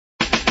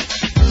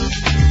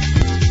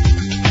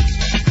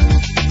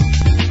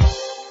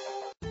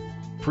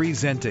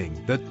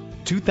Presenting the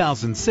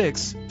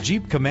 2006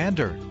 Jeep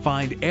Commander.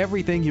 Find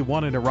everything you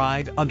want in a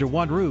ride under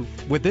one roof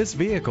with this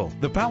vehicle.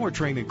 The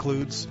powertrain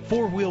includes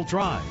four-wheel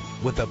drive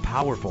with a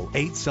powerful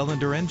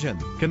 8-cylinder engine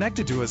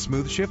connected to a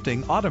smooth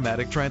shifting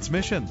automatic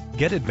transmission.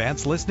 Get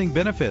advanced listening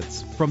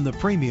benefits from the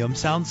premium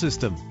sound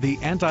system. The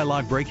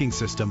anti-lock braking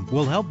system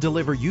will help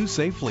deliver you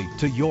safely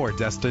to your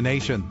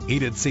destination.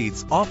 Heated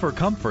seats offer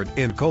comfort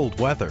in cold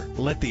weather.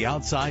 Let the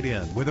outside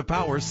in with a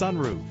power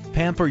sunroof.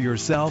 Pamper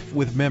yourself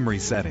with memory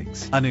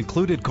settings. An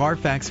included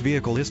Carfax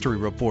vehicle history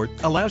report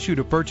allows you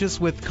to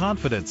purchase with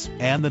confidence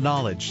and the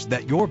knowledge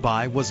that your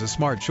buy was a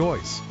smart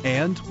choice.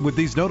 And with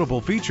these notable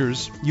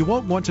features, you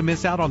won't want to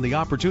miss out on the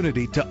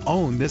opportunity to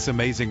own this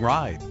amazing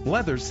ride.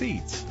 Leather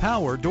seats,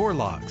 power door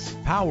locks,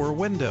 power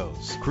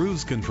windows,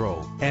 cruise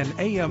control, an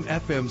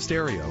AM/FM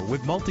stereo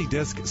with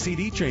multi-disc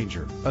CD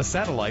changer, a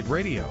satellite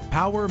radio,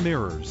 power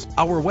mirrors.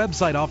 Our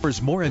website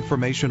offers more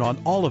information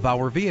on all of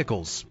our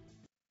vehicles.